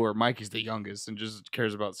 You know, where Mikey's the youngest and just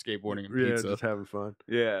cares about skateboarding and pizza, just having fun.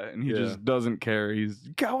 Yeah, and he just doesn't care. He's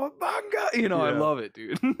cowabunga, you know. I love it,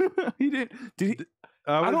 dude. He did he?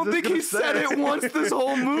 I don't think he said it once this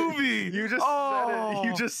whole movie. You just said it.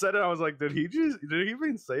 You just said it. I was like, did he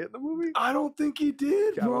even say it in the movie? I don't think he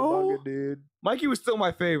did, bro. Dude. Mikey was still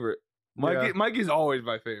my favorite. Mikey's always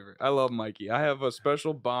my favorite. I love Mikey. I have a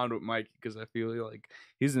special bond with Mikey because I feel like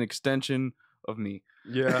he's an extension of me.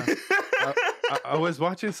 Yeah. I was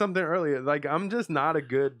watching something earlier. Like, I'm just not a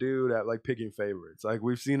good dude at like picking favorites. Like,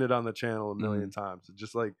 we've seen it on the channel a million times. It's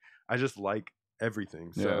just like I just like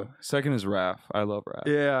everything. So second is Raph. I love Raph.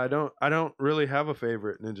 Yeah, I don't really have a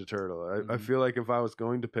favorite Ninja Turtle. I feel like if I was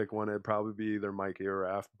going to pick one, it'd probably be either Mikey or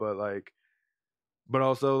Raph. But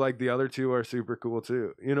also like the other two are super cool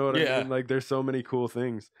too. You know what I mean? Like there's so many cool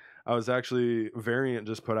things. I was actually Variant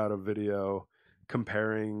just put out a video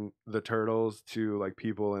comparing the turtles to like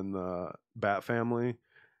people in the Bat family,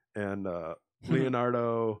 and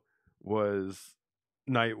Leonardo was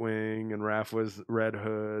Nightwing and Raph was Red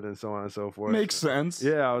Hood and so on and so forth. Makes sense.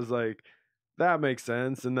 Yeah, I was like, that makes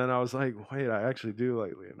sense. And then I was like, wait, I actually do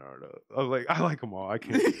like Leonardo. I was like, I like them all. I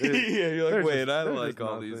can't. Yeah, you're like, wait, I like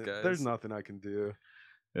all these guys. There's nothing I can do.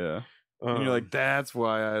 Yeah. And you're like, that's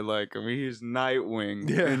why I like him. He's Nightwing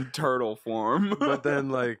in turtle form. But then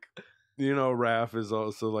like, you know, Raph is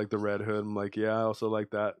also like the Red Hood. I'm like, yeah, I also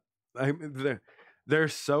like that. I mean, they're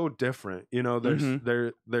so different. You know,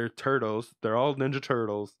 they're turtles. They're all Ninja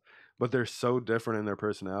Turtles, but they're so different in their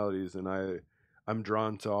personalities, and I'm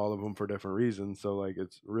drawn to all of them for different reasons. So like,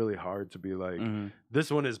 it's really hard to be like,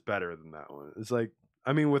 this one is better than that one. It's like,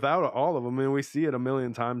 I mean, without all of them, I mean, we see it a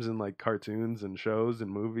million times in like cartoons and shows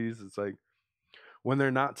and movies. It's like when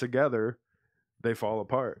they're not together, they fall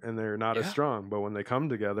apart and they're not as strong. But when they come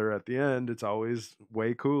together at the end, it's always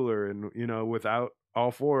way cooler. And you know, without all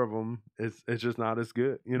four of them, it's just not as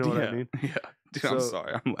good. You know what I mean? Yeah. Dude, I'm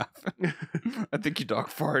sorry. I'm laughing. I think your dog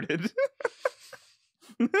farted.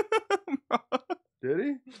 Did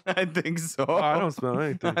he? I think so. Oh, I don't smell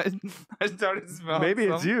anything. I started smelling. Maybe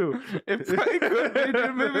it's you. It probably could be,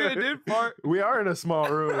 dude. Maybe I did fart. We are in a small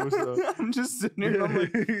room, so I'm just sitting here. I'm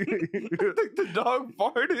like, I think the dog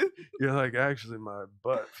farted. You're like, actually, my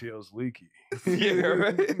butt feels leaky. Yeah,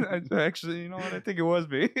 right. Actually, you know what? I think it was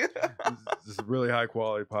me. This is really high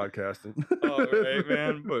quality podcasting. All right,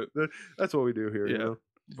 man. But that's what we do here. Yeah. You know?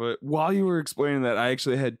 But while you were explaining that, I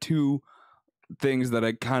actually had two things that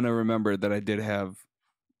I kind of remembered that I did have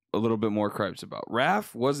a little bit more gripes about.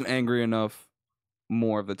 Raph wasn't angry enough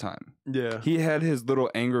more of the time. Yeah. He had his little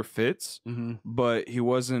anger fits, but he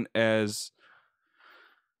wasn't as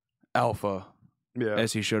alpha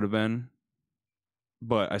as he should have been.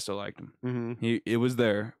 But I still liked him. It was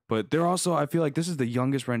there. But they're also, I feel like this is the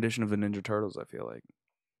youngest rendition of the Ninja Turtles, I feel like.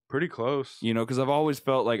 Pretty close. You know, because I've always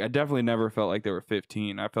felt like, I definitely never felt like they were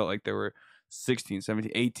 15. I felt like they were 16,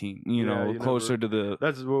 17, 18, you know, closer to the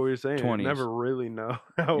That's what we were saying. 20s. You never really know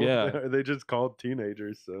how old they are. They just called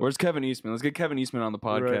teenagers. So. Where's Kevin Eastman? Let's get Kevin Eastman on the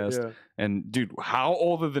podcast. Right, and dude, how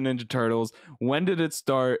old are the Ninja Turtles? When did it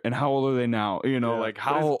start? And how old are they now? You know, like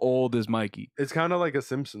how old is Mikey? It's kind of like a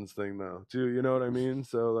Simpsons thing though, too. You know what I mean?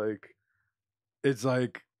 So like, it's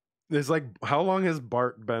like how long has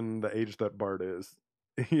Bart been the age that Bart is?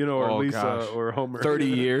 You know, or Lisa or Homer. 30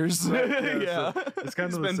 years. Yeah. So it's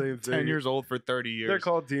kind of the same thing. 10 years old for 30 years. They're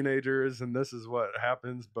called teenagers, and this is what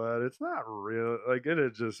happens, but it's not real. Like, it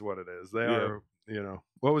is just what it is. They are, you know.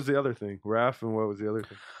 What was the other thing? Raph, and what was the other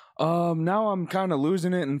thing? Now I'm kind of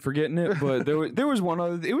losing it and forgetting it, but there was one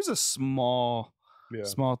other. It was a small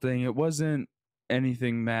thing. It wasn't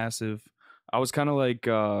anything massive. I was kind of like,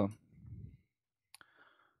 I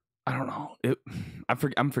don't know.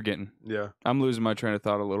 I'm forgetting. Yeah, I'm losing my train of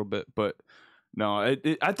thought a little bit, but no,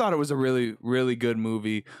 I thought it was a really, really good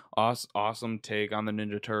movie. Awesome take on the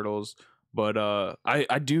Ninja Turtles, but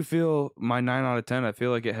I do feel my 9 out of 10. I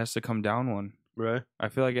feel like it has to come down one. Right. I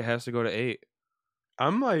feel like it has to go to 8.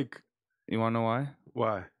 I'm like, you want to know why?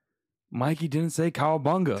 Why? Mikey didn't say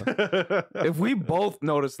cowabunga. If we both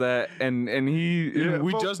noticed that, and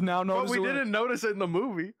we just now noticed, but we didn't notice it in the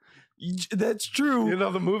movie. That's true. You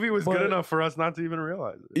know, the movie was good enough for us not to even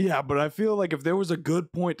realize it. Yeah, but I feel like if there was a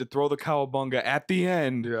good point to throw the cowabunga at the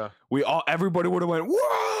end, everybody would have went,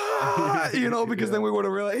 "Whoa!" You know, because then we would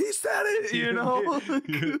have realized he said it. You know,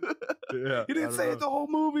 he didn't say it the whole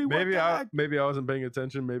movie. Maybe I wasn't paying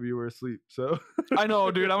attention. Maybe you were asleep. So I know,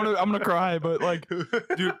 dude. I'm gonna cry, but like,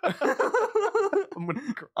 dude,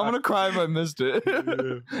 I'm gonna cry if I missed it.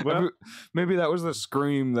 Yeah. Well, maybe that was the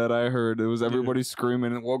scream that I heard. It was everybody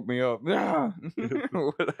screaming and woke me up. Yeah.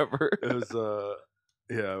 Whatever. It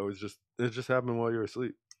was it just happened while you were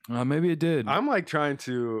asleep. Maybe it did. I'm trying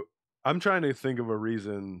to think of a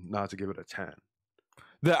reason not to give it a 10.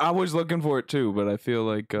 I was looking for it too, but I feel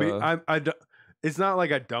like it's not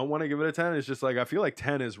like I don't want to give it a 10. It's just like I feel like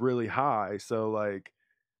 10 is really high. So like,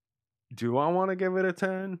 do I want to give it a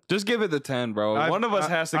 10? Just give it the 10, bro. One of us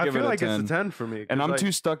has to give it a 10. I feel like it's a 10 for me. And I'm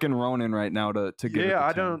too stuck in Ronin right now to give it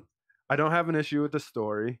a 10. I don't have an issue with the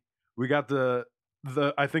story. We got the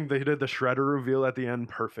I think they did the Shredder reveal at the end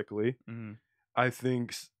perfectly. Mm-hmm. I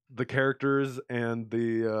think the characters and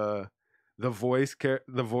the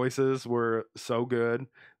voices were so good.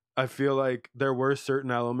 I feel like there were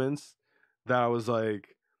certain elements that I was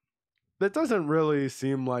like, that doesn't really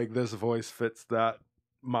seem like this voice fits that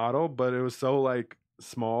model, but it was so like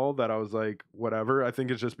small that I was like, whatever. I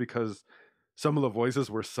think it's just because some of the voices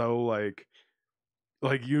were so like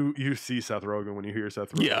you see Seth Rogen when you hear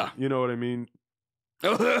Seth Rogen. Yeah. You know what I mean?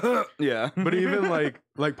 Yeah. But even like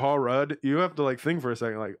Paul Rudd, you have to like think for a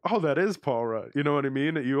second, like, oh, that is Paul Rudd. You know what I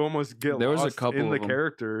mean? You almost get lost in the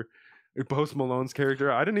character. Post Malone's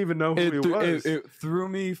character. I didn't even know who he was. It threw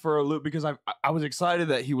me for a loop because I was excited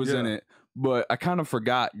that he was in it, but I kind of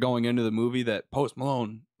forgot going into the movie that Post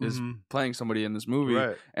Malone is playing somebody in this movie.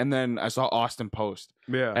 Right. And then I saw Austin Post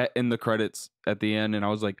in the credits at the end, and I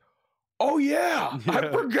was like, oh yeah. I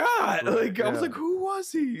forgot. Right. I was like, who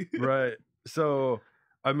was he? Right. So,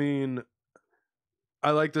 I mean,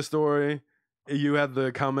 I like the story. You had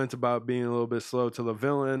the comment about being a little bit slow to the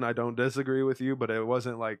villain. I don't disagree with you, but it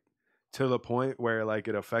wasn't like to the point where like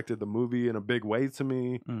it affected the movie in a big way to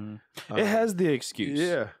me. It has the excuse.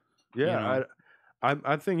 Yeah. You know?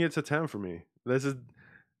 I think it's a 10 for me. This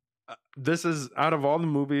is out of all the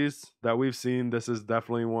movies that we've seen, this is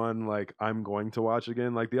definitely one like I'm going to watch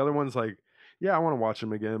again. Like the other ones, like, yeah, I want to watch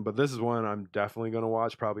them again, but this is one I'm definitely going to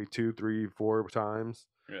watch probably 2, 3, 4 times.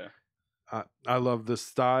 Yeah. I love the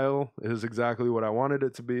style. It is exactly what I wanted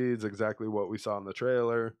it to be. It's exactly what we saw in the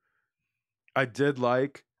trailer. I did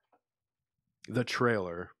like the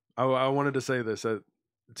trailer. I wanted to say this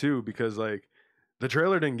too, because like the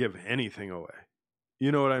trailer didn't give anything away.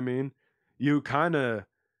 You know what I mean? You kind of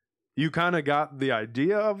got the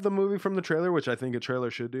idea of the movie from the trailer, which I think a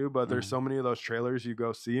trailer should do, but there's so many of those trailers you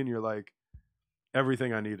go see and you're like,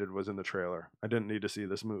 everything I needed was in the trailer. I didn't need to see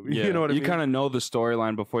this movie. Yeah. You know what I mean? You kind of know the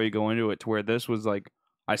storyline before you go into it, to where this was like,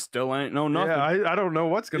 I still ain't know nothing. Yeah, I don't know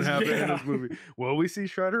what's gonna happen in this movie. Will we see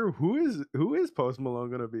Shredder? Who is Post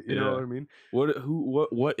Malone gonna be? You know what I mean?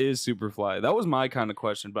 What is Superfly? That was my kind of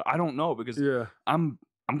question, but I don't know because I'm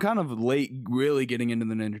kind of late really getting into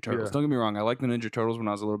the Ninja Turtles. Don't get me wrong, I liked the Ninja Turtles when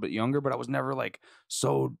I was a little bit younger, but I was never like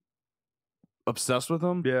so obsessed with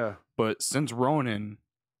them. Yeah. But since Ronin,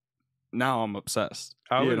 now I'm obsessed.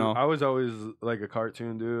 I was always like a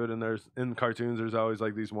cartoon dude, and in cartoons there's always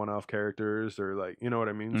like these one-off characters, or like, you know what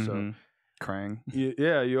I mean? So Krang.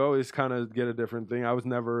 You always kind of get a different thing. I was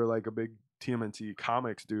never like a big TMNT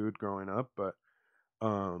comics dude growing up, but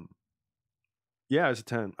yeah, it's a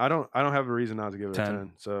 10. I don't have a reason not to give it 10. a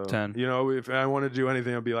 10. So 10. You know, if I want to do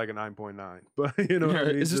anything, it'd be like a 9.9. But you know, what I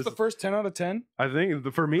mean? Is this the first 10 out of 10? I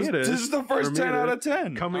think for me it is. This is the first 10 out of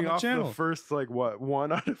 10 coming off the first like what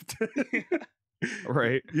 1 out of 10.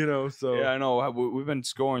 Right. You know, so yeah, I know we've been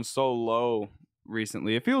scoring so low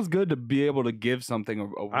recently. It feels good to be able to give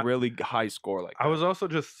something a really high score like that. I was also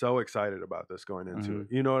just so excited about this going into it.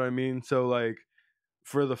 You know what I mean? So like,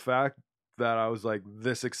 for the fact that I was like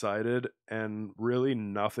this excited and really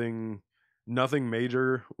nothing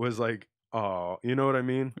major was like, oh, you know what I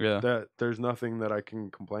mean? Yeah. That there's nothing that I can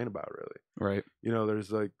complain about really. Right. You know,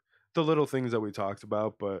 there's like the little things that we talked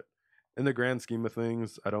about, but in the grand scheme of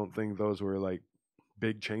things, I don't think those were like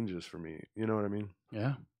big changes for me. You know what I mean?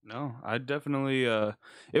 Yeah. No, I definitely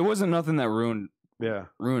it wasn't nothing that ruined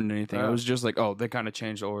anything. It was just like, oh, they kind of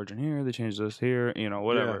changed the origin here, they changed this here, you know,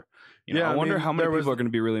 whatever. You know, I wonder how many people are going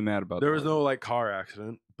to be really mad about that. There was no like car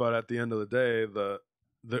accident, but at the end of the day,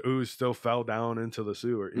 the ooze still fell down into the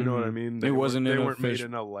sewer. You know what I mean? They weren't made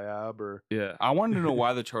in a lab or I wanted to know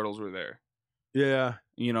why the turtles were there. Yeah.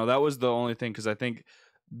 You know, that was the only thing, because I think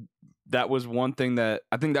that was one thing that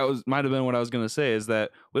might have been what I was going to say, is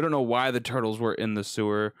that we don't know why the turtles were in the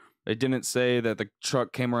sewer. They didn't say that the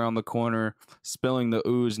truck came around the corner, spilling the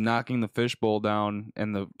ooze, knocking the fishbowl down,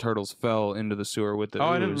 and the turtles fell into the sewer with the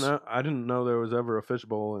ooze. I didn't know there was ever a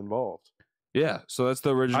fishbowl involved. Yeah, so that's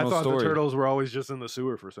the original story. I thought the turtles were always just in the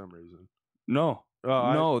sewer for some reason. No,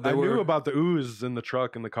 No, I knew about the ooze in the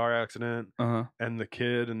truck and the car accident and the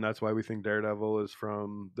kid, and that's why we think Daredevil is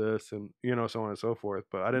from this, and so on and so forth.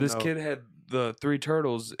 But I didn't know this kid had the 3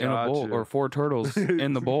 turtles in a bowl, or 4 turtles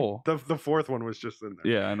in the bowl. The 4th one was just in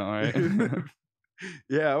there. Yeah, I know, right?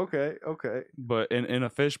 Yeah, okay. But in a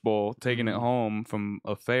fish bowl, taking it home from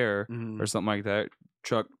a fair or something like that,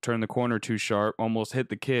 truck turned the corner too sharp, almost hit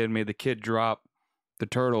the kid, made the kid drop the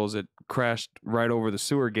turtles. It crashed right over the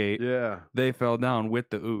sewer gate. Yeah. They fell down with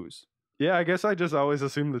the ooze. Yeah, I guess I just always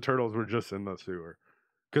assumed the turtles were just in the sewer.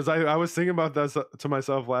 Because I was thinking about that to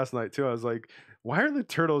myself last night, too. I was like, why are the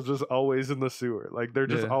turtles just always in the sewer? Like, they're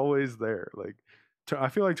just always there. Like, I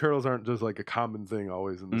feel like turtles aren't just like a common thing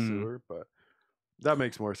always in the sewer, but that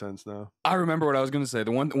makes more sense now. I remember what I was going to say.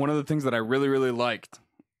 One of the things that I really, really liked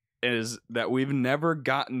is that we've never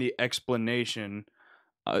gotten the explanation,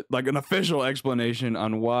 like an official explanation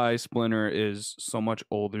on why Splinter is so much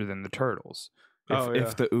older than the turtles.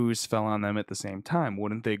 If the ooze fell on them at the same time,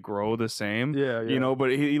 wouldn't they grow the same? Yeah.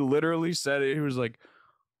 But he literally said it. He was like,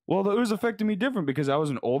 well, the ooze affected me different because I was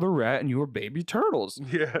an older rat and you were baby turtles.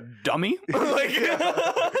 Yeah. Dummy. It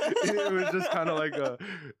was just kind of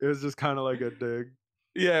like a dig.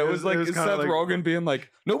 Yeah, it was like Seth Rogen being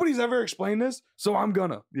like, nobody's ever explained this, so I'm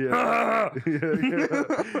gonna. Yeah.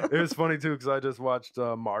 It was funny, too, because I just watched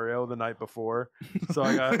Mario the night before. So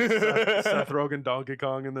I got Seth Rogen, Donkey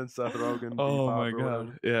Kong, and then Seth Rogen. Oh, my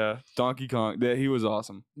God. Yeah. Donkey Kong. Yeah, he was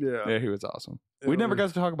awesome. Yeah, he was awesome. We never got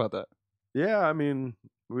to talk about that. Yeah, I mean,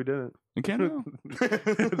 we didn't. You can't know.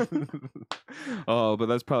 Oh, but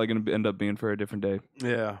that's probably going to end up being for a different day.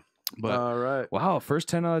 Yeah. But, all right. Wow, first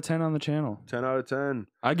 10 out of 10 on the channel. 10 out of 10.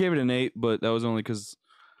 I gave it an 8, but that was only because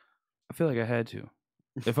I feel like I had to.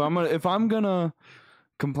 If I'm gonna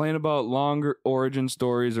complain about longer origin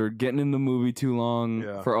stories or getting in the movie too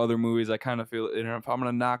long for other movies, I kind of feel, if I'm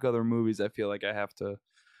gonna knock other movies, I feel like I have to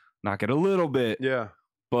knock it a little bit. Yeah.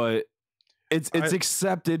 But it's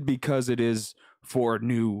accepted because it is for a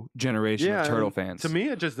new generation of Turtle fans. To me,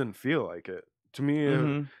 it just didn't feel like it. To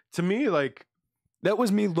me, like, that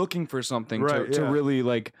was me looking for something to really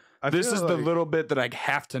like. This is the little bit that I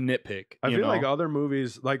have to nitpick. I feel like other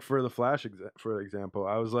movies, like for The Flash, for example,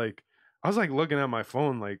 I was like looking at my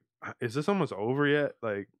phone, like, is this almost over yet?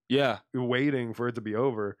 Like, waiting for it to be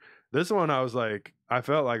over. This one, I was like, I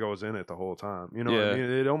felt like I was in it the whole time. You know what I mean?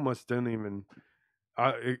 It almost didn't even.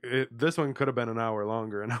 This one could have been an hour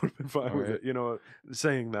longer, and I would have been fine with it.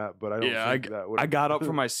 Saying that, but I don't think that would. I got up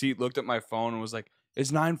from my seat, looked at my phone, and was like, "It's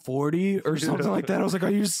 9:40 or something like that." I was like, "Are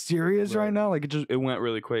you serious right now?" Like it went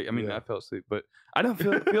really quick. I mean, I fell asleep, but I don't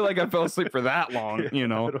feel like I fell asleep for that long.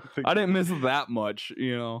 I didn't miss that much.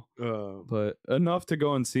 But enough to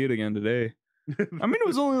go and see it again today. I mean, it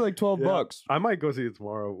was only like $12. I might go see it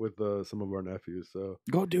tomorrow with some of our nephews. So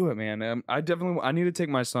go do it, man. I need to take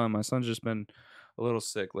my son. My son's just been a little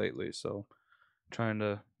sick lately, so I'm trying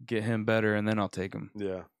to get him better, and then I'll take him.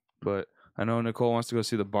 Yeah. But I know Nicole wants to go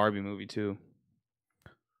see the Barbie movie too.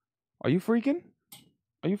 Are you freaking?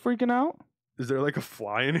 Are you freaking out? Is there like a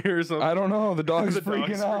fly in here or something? I don't know. The dog's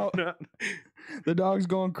freaking out. The dog's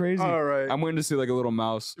going crazy. All right. I'm waiting to see like a little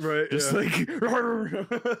mouse. Right. Just like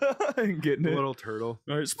and getting it. A little turtle.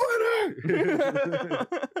 All right, Splinter.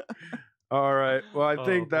 All right. Well, I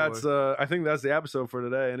think that's the episode for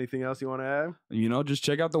today. Anything else you want to add? Just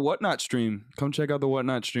check out the Whatnot stream. Come check out the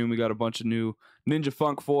Whatnot stream. We got a bunch of new Ninja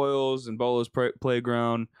Funk foils and Bolo's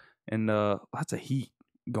Playground and lots of heat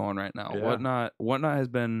going right now. Yeah. Whatnot has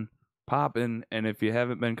been popping, and if you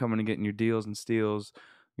haven't been coming and getting your deals and steals,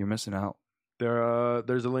 you're missing out.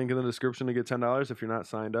 There's a link in the description to get $10. If you're not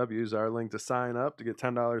signed up, use our link to sign up to get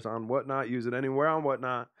 $10 on Whatnot. Use it anywhere on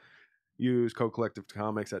Whatnot. Use code Collective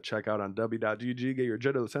Comics at checkout on Dubby.gg. Get your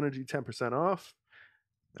Jealous Energy 10% off.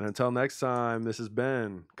 And until next time, this has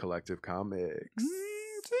been Collective Comics.